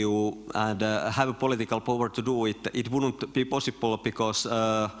in EU and have a political power to do it, it wouldn't be possible because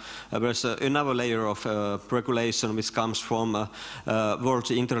there's another layer of regulation which comes from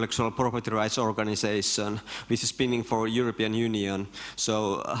World Intellectual Property Rights Organization, which is spinning for European Union.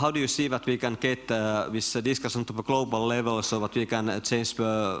 So how do you see that we can get this discussion to the global level so that we can change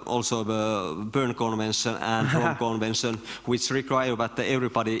also the Berne Convention and Rome Convention, which require that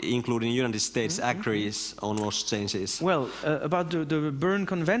everybody, including the United States, agrees on those changes? Well, about the Berne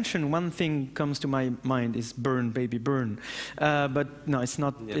Convention, one thing comes to my mind is burn, baby, burn. But no, it's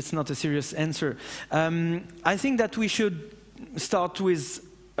not. Yeah. It's not a serious answer. I think that we should start with.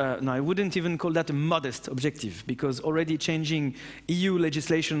 No, I wouldn't even call that a modest objective, because already changing EU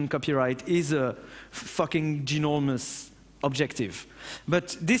legislation on copyright is a fucking ginormous objective.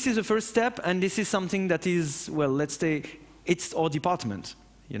 But this is a first step, and this is something that is, well, let's say, it's our department.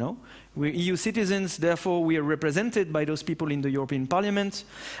 You know, we're EU citizens, therefore we are represented by those people in the European Parliament.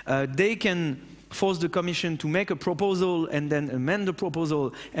 They can force the Commission to make a proposal and then amend the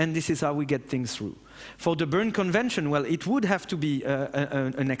proposal, and this is how we get things through. For the Berne Convention, well, it would have to be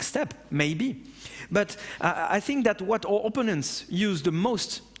a next step, maybe. But I think that what our opponents use the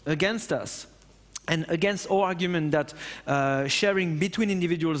most against us, and against our argument that sharing between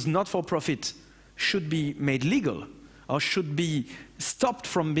individuals not for profit should be made legal, or should be stopped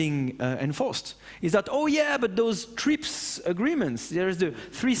from being enforced, is that, oh yeah, but those TRIPS agreements, there's the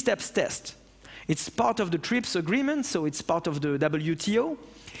 3-steps test. It's part of the TRIPS agreement, so it's part of the WTO,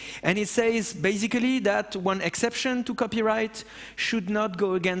 and it says basically that one exception to copyright should not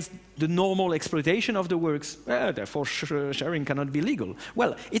go against the normal exploitation of the works, therefore sharing cannot be legal.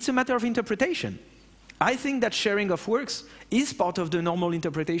 Well, it's a matter of interpretation. I think that sharing of works is part of the normal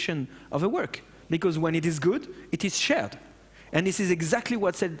interpretation of a work, because when it is good, it is shared. And this is exactly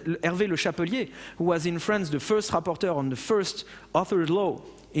what said Hervé Le Chapelier, who was in France the first rapporteur on the first authored law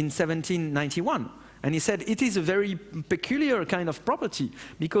in 1791. And he said it is a very peculiar kind of property,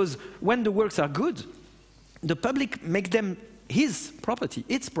 because when the works are good, the public makes them his property,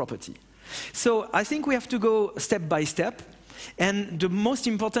 its property. So I think we have to go step by step, and the most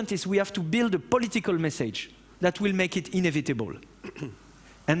important is we have to build a political message that will make it inevitable.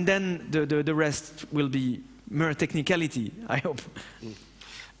 And then the rest will be mere technicality, I hope.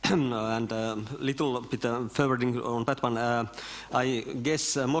 And a little bit further on that one, I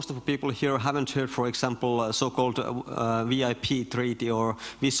guess most of the people here haven't heard, for example, so-called VIP treaty or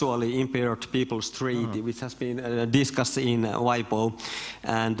visually impaired people's treaty, which has been discussed in WIPO.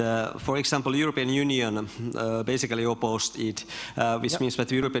 And for example, European Union basically opposed it, which means that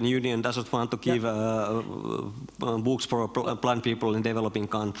the European Union doesn't want to give books for blind people in developing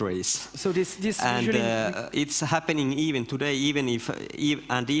countries. So this and usually it's happening even today, even if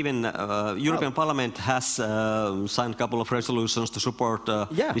even European Parliament has signed a couple of resolutions to support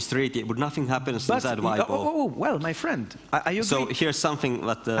this treaty, but nothing happens inside WIPO. Well, my friend, I agree. So here's something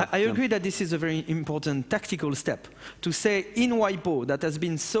that... I agree that this is a very important tactical step. To say in WIPO, that has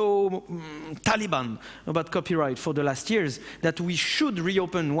been so Taliban about copyright for the last years, that we should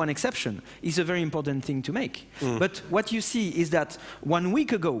reopen one exception is a very important thing to make. But what you see is that 1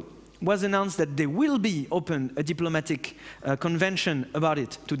 week ago, was announced that there will be open a diplomatic convention about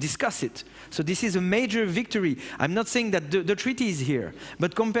it, to discuss it. So this is a major victory. I'm not saying that the treaty is here,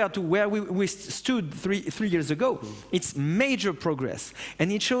 but compared to where we stood three years ago, it's major progress.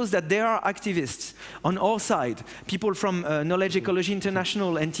 And it shows that there are activists on our side, people from Knowledge Ecology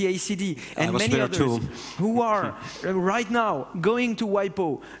International and TACD, and many others, who are right now going to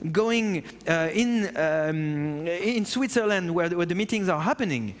WIPO, going in Switzerland where the meetings are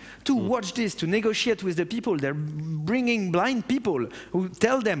happening, to watch this, to negotiate with the people. They're bringing blind people who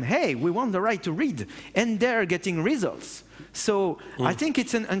tell them, hey, we want the right to read, and they're getting results. So I think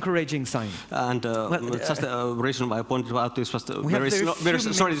it's an encouraging sign. And just the reason why I pointed out this was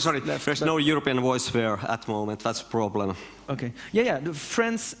there's no European voice there at the moment. That's a problem. Okay. Yeah.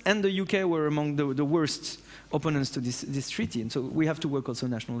 France and the UK were among the worst opponents to this treaty, and so we have to work also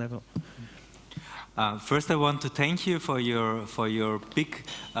national level. First, I want to thank you for your big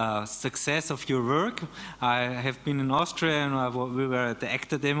success of your work. I have been in Austria, and we were at the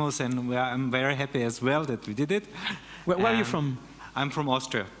ACTA demos, and I'm very happy as well that we did it. Where are you from? I'm from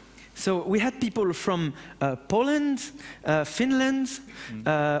Austria. So we had people from Poland, Finland,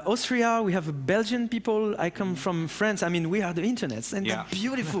 Austria. We have Belgian people. I come from France. I mean, we are the Internetz, and they're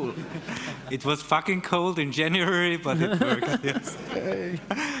beautiful. It was fucking cold in January, but it worked. Yes.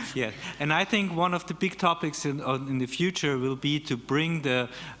 Yeah. And I think one of the big topics in the future will be to bring the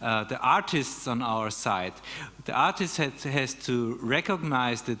artists on our side. The artist has to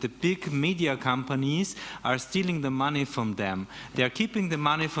recognize that the big media companies are stealing the money from them. They are keeping the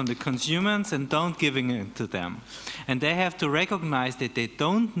money from the consumers and don't giving it to them. And they have to recognize that they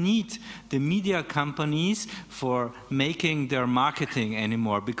don't need the media companies for making their marketing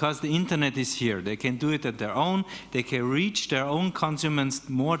anymore, because the internet is here. They can do it at their own. They can reach their own consumers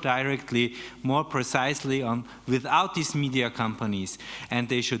more directly, more precisely without these media companies. And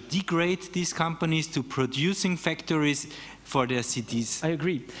they should degrade these companies to producing factories for their cities. I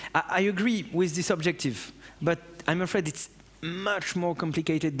agree. I agree with this objective, but I'm afraid it's much more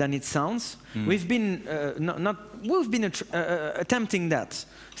complicated than it sounds. We've been attempting that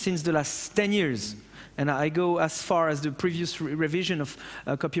since the last 10 years. And I go as far as the previous revision of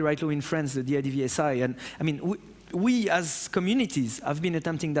copyright law in France, the DIDVSI. And I mean, we as communities have been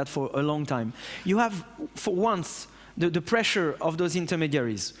attempting that for a long time. You have, for once, the pressure of those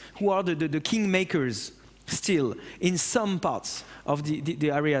intermediaries, who are the kingmakers still in some parts of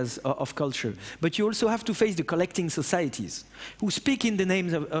the areas of culture. But you also have to face the collecting societies, who speak in the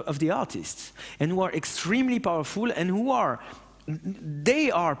names of the artists, and who are extremely powerful, and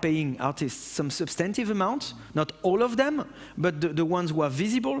they are paying artists some substantive amount, not all of them, but the ones who are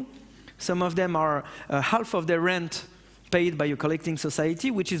visible. Some of them are half of their rent paid by a collecting society,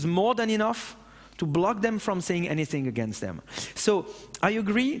 which is more than enough to block them from saying anything against them. So I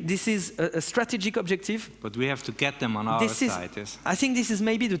agree, this is a strategic objective. But we have to get them on our side. Yes. I think this is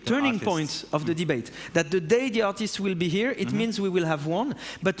maybe the turning point of the debate. That the day the artists will be here, it means we will have won.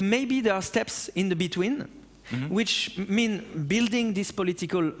 But maybe there are steps in the between, which mean building this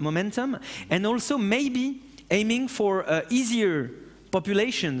political momentum, and also maybe aiming for easier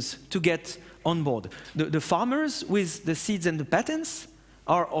populations to get on board. The farmers with the seeds and the patents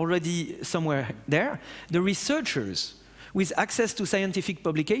are already somewhere there. The researchers with access to scientific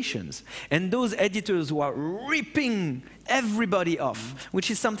publications, and those editors who are ripping everybody off, which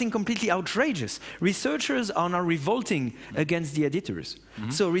is something completely outrageous. Researchers are now revolting against the editors.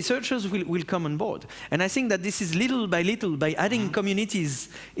 So researchers will come on board. And I think that this is little, by adding communities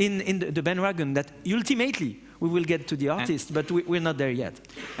in the bandwagon, that ultimately we will get to the artist, but we're not there yet.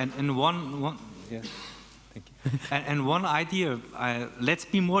 And one yes. Thank you. And one idea, let's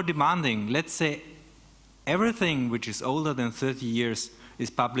be more demanding. Let's say everything which is older than 30 years is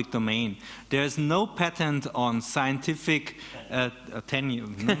public domain. There's no patent on scientific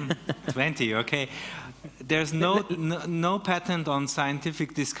 20, okay? There's no patent on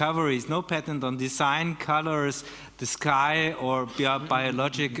scientific discoveries, no patent on design, colors, the sky or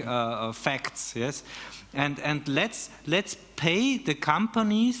biologic facts. Yes, and let's pay the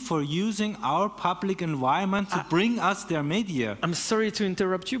companies for using our public environment to bring us their media. I'm sorry to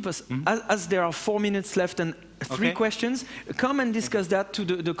interrupt you, but as there are 4 minutes left and 3 questions, come and discuss that to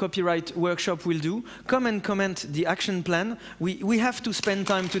the copyright workshop we'll do. Come and comment the action plan. We have to spend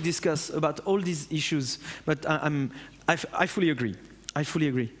time to discuss about all these issues, but I fully agree. I fully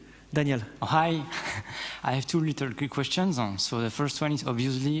agree. Daniel. Hi. I have 2 little quick questions. So the first one is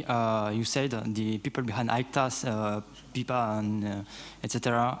obviously, you said the people behind ACTA, PIPA, and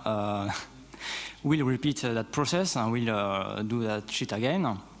etc. will repeat that process and will do that shit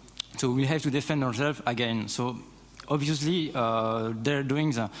again. So we have to defend ourselves again. So obviously, their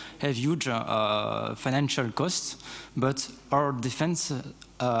doings have huge financial costs, but our defense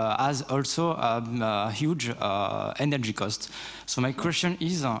has also a huge energy cost. So my question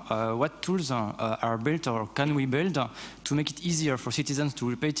is, what tools are built or can we build to make it easier for citizens to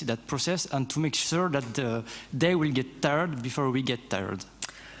repeat that process and to make sure that they will get tired before we get tired?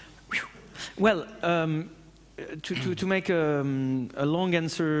 Well, to make a long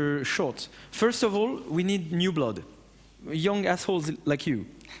answer short, first of all, we need new blood. Young assholes like you.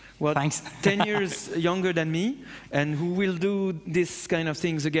 Well, thanks. 10 years younger than me, and who will do this kind of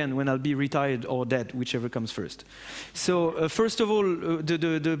things again when I'll be retired or dead, whichever comes first. So first of all,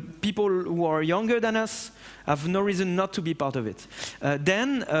 the people who are younger than us have no reason not to be part of it.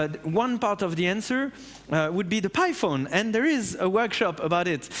 Then one part of the answer would be the PyPhone, and there is a workshop about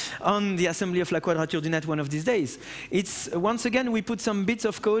it on the Assembly of La Quadrature du Net one of these days. It's, once again, we put some bits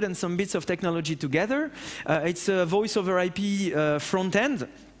of code and some bits of technology together. It's a voice over IP front end,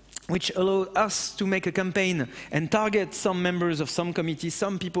 which allow us to make a campaign and target some members of some committees,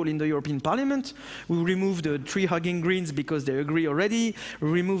 some people in the European Parliament. We remove the tree-hugging Greens because they agree already. We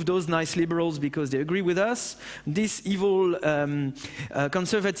remove those nice liberals because they agree with us. This evil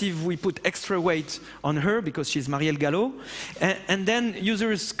conservative, we put extra weight on her because she's Marielle Gallo. And then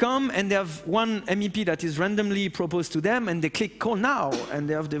users come and they have one MEP that is randomly proposed to them, and they click call now, and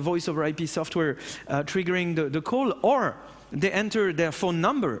they have the voice over IP software triggering the call, or they enter their phone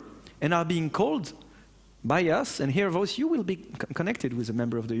number and are being called by us, and hear a voice, you will be connected with a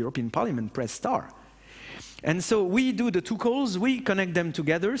member of the European Parliament, press star. And so we do the 2 calls, we connect them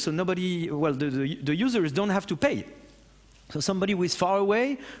together, so nobody, well, the users don't have to pay. So somebody who is far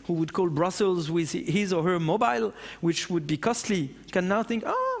away, who would call Brussels with his or her mobile, which would be costly, can now think,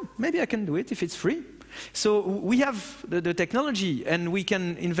 oh, maybe I can do it if it's free. So we have the technology, and we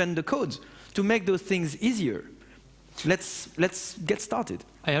can invent the code to make those things easier. Let's get started.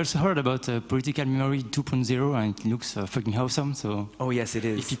 I also heard about political memory 2.0, and it looks fucking awesome. So oh yes, it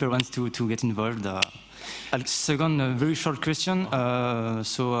is. If people want to get involved. Second, very short question.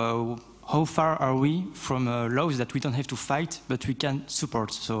 How far are we from laws that we don't have to fight, but we can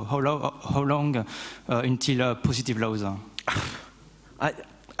support? So how long until positive laws?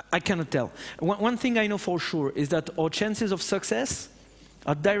 I cannot tell. One thing I know for sure is that our chances of success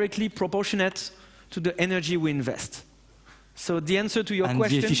are directly proportionate to the energy we invest. So the answer to your question...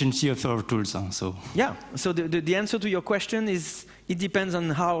 And the efficiency of our tools. So. Yeah, so the answer to your question is, it depends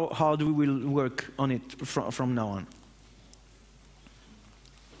on how hard we will work on it from now on.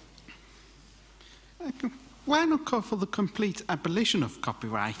 Why not call for the complete abolition of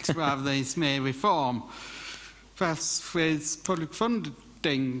copyright rather than its mere reform? Perhaps with public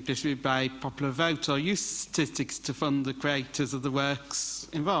funding distributed by popular vote or use statistics to fund the creators of the works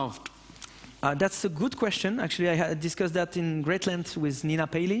involved? That's a good question. Actually, I had discussed that in great length with Nina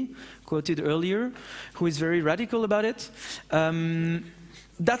Paley, quoted earlier, who is very radical about it.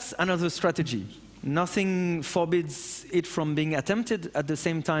 That's another strategy. Nothing forbids it from being attempted at the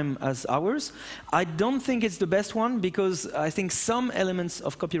same time as ours. I don't think it's the best one, because I think some elements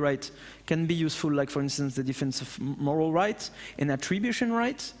of copyright can be useful, like, for instance, the defense of moral rights and attribution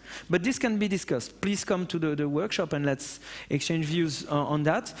rights. But this can be discussed. Please come to the workshop and let's exchange views on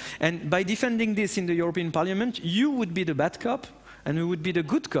that. And by defending this in the European Parliament, you would be the bad cop, and we would be the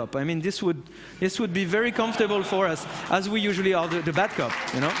good cop. I mean, this would be very comfortable for us, as we usually are the bad cop,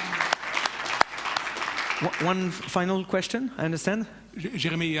 you know? One final question, I understand.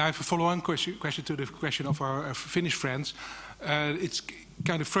 Jérémie, I have a follow-on question to the question of our Finnish friends. It's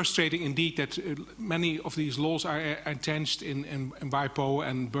kind of frustrating indeed that many of these laws are entrenched in WIPO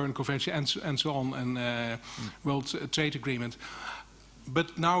and Berne Convention and so on, and World Trade Agreement.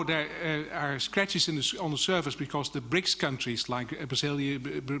 But now there are scratches on the surface, because the BRICS countries like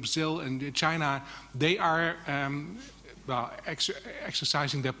Brazil and China, they are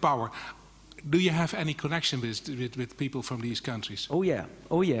exercising their power. do you have any connection with people from these countries? Oh yeah,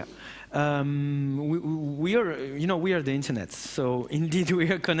 oh yeah. We are, you know, we are the Internetz, so indeed we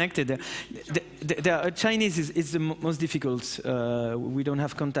are connected. The Chinese is the most difficult. We don't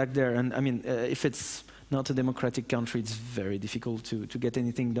have contact there, and I mean, if it's not a democratic country, it's very difficult to get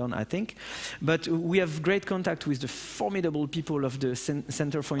anything done, I think. But we have great contact with the formidable people of the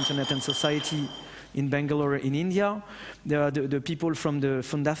Center for Internet and Society in Bangalore, in India. There are the people from the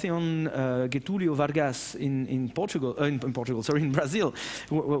Fundación Getúlio Vargas in Brazil,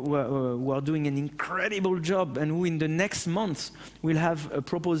 who are doing an incredible job, and who in the next month will have a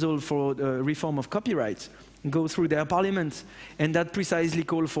proposal for the reform of copyright go through their parliament, and that precisely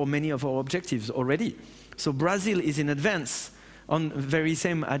call for many of our objectives already. So Brazil is in advance on the very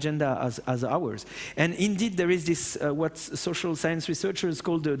same agenda as ours. And indeed there is this, what social science researchers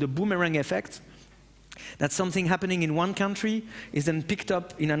call the boomerang effect. That something happening in one country is then picked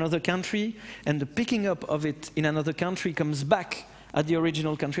up in another country, and the picking up of it in another country comes back at the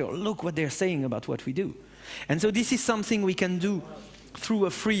original country. Oh, look what they're saying about what we do. And so this is something we can do through a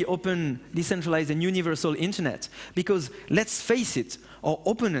free, open, decentralized and universal internet. Because let's face it, our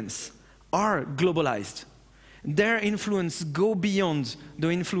opponents are globalized. Their influence go beyond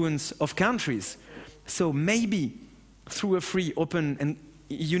the influence of countries. So maybe through a free, open and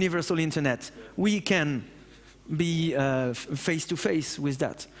universal internet, we can be face to face with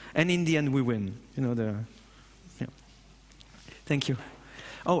that. And in the end we win. You know, Thank you.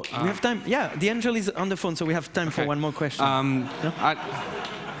 Oh, we have time. Yeah, the angel is on the phone, so we have time for one more question.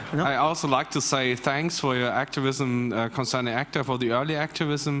 No? I also like to say thanks for your activism concerning ACTA, for the early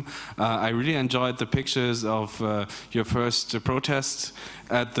activism. I really enjoyed the pictures of your first protest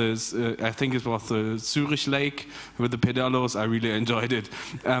at the, I think it was the Zurich Lake with the pedalos. I really enjoyed it.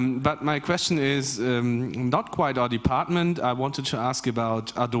 But my question is not quite our department. I wanted to ask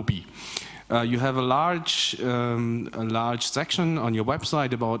about Adobe. You have a large section on your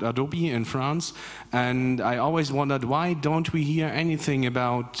website about Adobe in France, and I always wondered, why don't we hear anything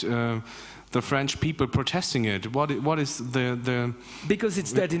about the French people protesting it? What is the... Because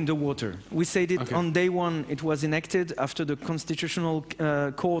it's dead in the water. We said it on day one. It was enacted after the Constitutional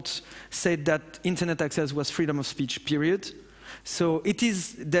Court said that internet access was freedom of speech, period. So it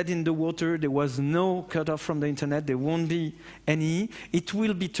is dead in the water. There was no cutoff from the internet. There won't be any. It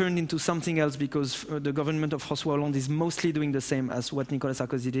will be turned into something else because the government of François Hollande is mostly doing the same as what Nicolas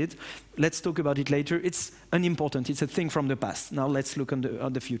Sarkozy did. Let's talk about it later. It's unimportant. It's a thing from the past. Now let's look on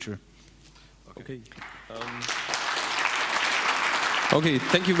the future. Okay. Okay,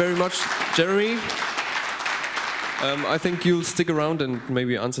 thank you very much, Jérémie. I think you'll stick around and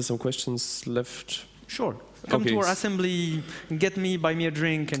maybe answer some questions left. Sure. Come to our assembly, get me, buy me a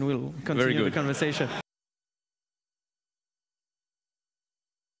drink, and we'll continue the conversation.